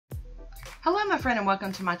Hello my friend and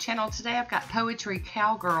welcome to my channel. Today I've got Poetry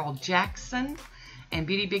Cowgirl Jackson and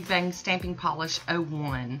Beauty Big Bang Stamping Polish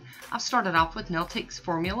 01. I've started off with Nailtiques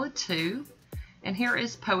Formula 2 and here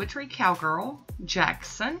is Poetry Cowgirl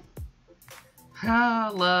Jackson. I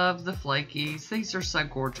love the flakies. These are so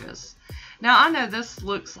gorgeous. Now I know this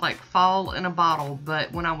looks like fall in a bottle,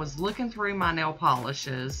 but when I was looking through my nail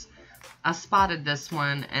polishes I spotted this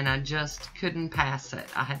one and I just couldn't pass it.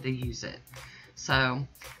 I had to use it. So,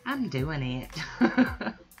 I'm doing it.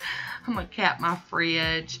 I'm going to cap my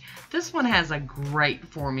fridge. This one has a great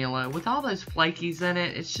formula. With all those flakies in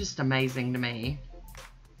it, it's just amazing to me.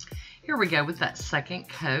 Here we go with that second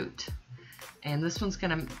coat. And this one's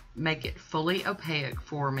going to make it fully opaque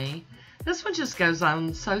for me. This one just goes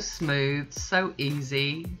on so smooth, so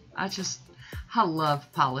easy. I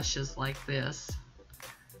love polishes like this.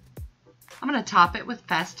 I'm going to top it with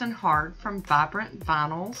Fast and Hard from Vibrant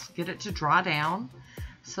Vinyls. Get it to dry down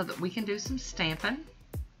so that we can do some stamping.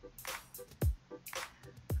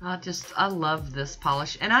 I love this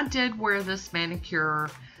polish. And I did wear this manicure,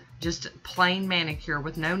 just plain manicure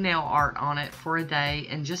with no nail art on it for a day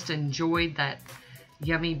and just enjoyed that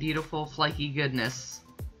yummy, beautiful, flaky goodness.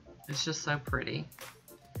 It's just so pretty.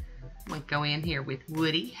 I'm going to go in here with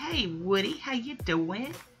Woody. Hey, Woody, how you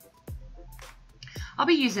doing? I'll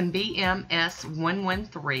be using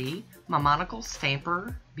BM-S113, my monocle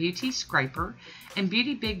stamper, beauty scraper, and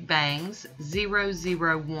Beauty Big Bangs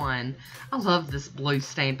 001. I love this blue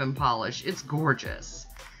stamping polish. It's gorgeous.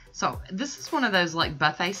 So this is one of those like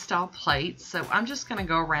buffet style plates. So I'm just going to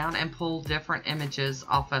go around and pull different images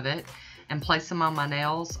off of it and place them on my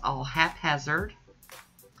nails all haphazard.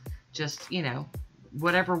 Just, you know,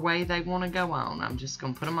 whatever way they want to go on. I'm just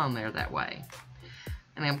going to put them on there that way.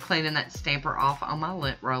 And I'm cleaning that stamper off on my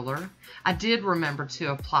lint roller. I did remember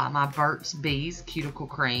to apply my Burt's Bees cuticle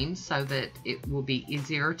cream so that it will be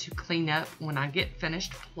easier to clean up when I get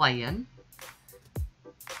finished playing.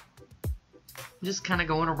 Just kind of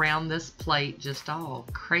going around this plate just all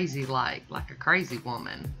crazy like a crazy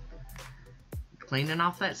woman. Cleaning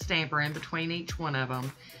off that stamper in between each one of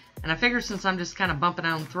them. And I figured since I'm just kind of bumping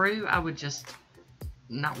on through, I would just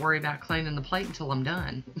not worry about cleaning the plate until I'm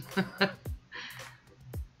done.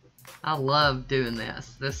 I love doing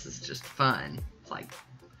this. This is just fun. It's like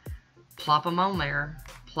plop them on there.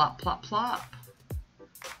 Plop, plop, plop.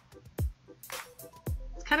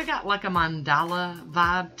 It's kind of got like a mandala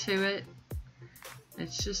vibe to it.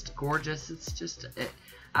 It's just gorgeous. It's just,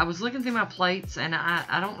 I was looking through my plates and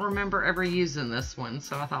I don't remember ever using this one.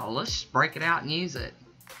 So I thought, well, let's just break it out and use it.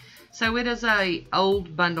 So it is a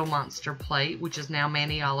old Bundle Monster plate, which is now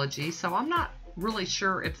Maniology. So I'm not really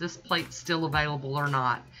sure if this plate's still available or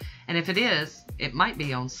not. And if it is, it might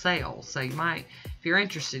be on sale. So you might, if you're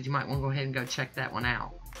interested, you might want to go ahead and go check that one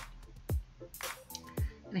out.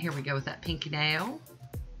 And here we go with that pinky nail.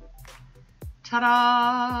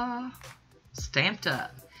 Ta-da! Stamped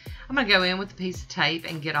up. I'm going to go in with a piece of tape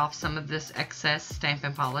and get off some of this excess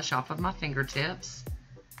stamping polish off of my fingertips.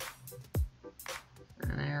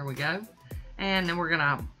 And there we go. And then we're going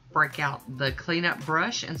to break out the cleanup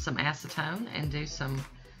brush and some acetone and do some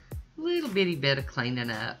little bitty bit of cleaning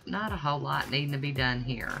up. Not a whole lot needing to be done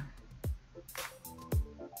here.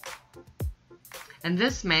 And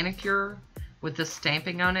this manicure with the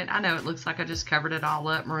stamping on it, I know it looks like I just covered it all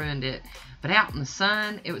up and ruined it, but out in the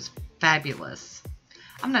sun it was fabulous.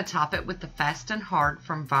 I'm going to top it with the Fast and Hard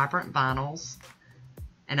from Vibrant Vinyls.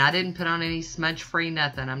 And I didn't put on any smudge free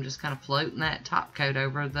nothing. I'm just kind of floating that top coat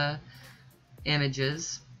over the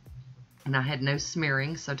images. And I had no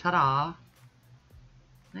smearing, so ta-da.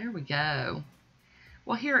 There we go.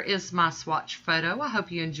 Well, here is my swatch photo. I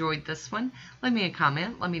hope you enjoyed this one. Leave me a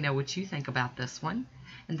comment. Let me know what you think about this one.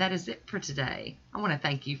 And that is it for today. I want to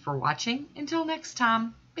thank you for watching. Until next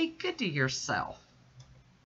time, be good to yourself.